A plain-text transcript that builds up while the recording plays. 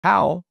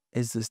How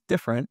is this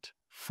different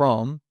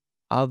from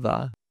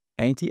other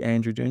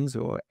anti-androgens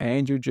or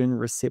androgen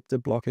receptor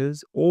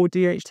blockers or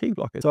DHT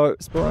blockers? So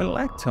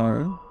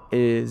spironolactone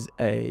is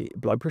a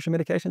blood pressure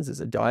medication. It's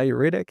a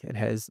diuretic. It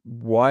has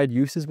wide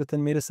uses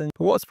within medicine.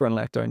 But what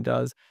spironolactone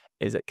does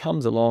is it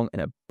comes along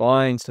and it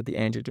binds to the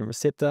androgen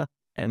receptor.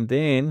 And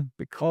then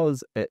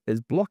because it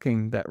is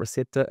blocking that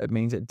receptor, it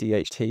means that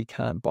DHT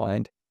can't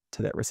bind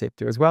to that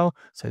receptor as well.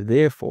 So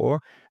therefore,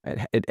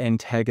 it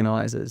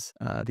antagonizes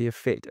the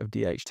effect of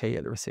DHT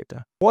at the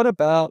receptor. What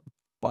about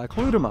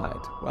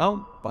biolutamide?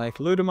 Well,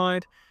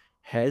 biolutamide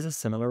has a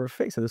similar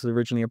effect. So this was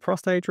originally a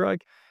prostate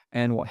drug.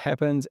 And what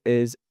happens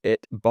is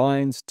it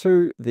binds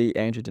to the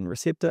androgen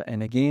receptor.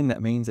 And again, that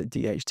means that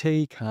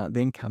DHT can't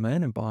then come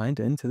in and bind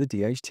into the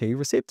DHT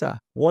receptor.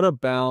 What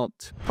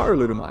about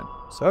pyrolutamide?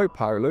 So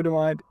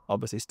pyrolutamide,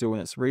 obviously still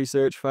in its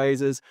research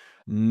phases,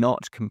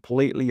 not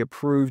completely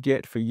approved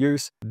yet for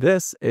use.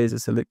 This is a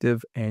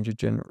selective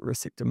androgen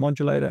receptor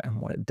modulator. And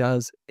what it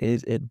does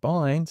is it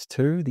binds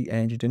to the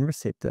androgen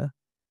receptor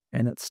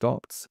and it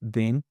stops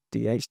then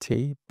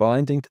DHT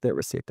binding to that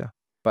receptor.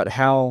 But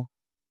how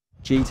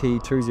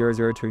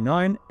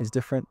GT20029 is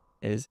different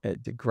is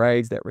it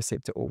degrades that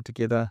receptor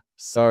altogether.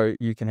 So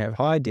you can have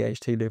high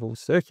DHT levels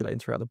circulating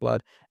throughout the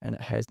blood and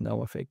it has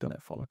no effect on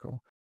that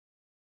follicle.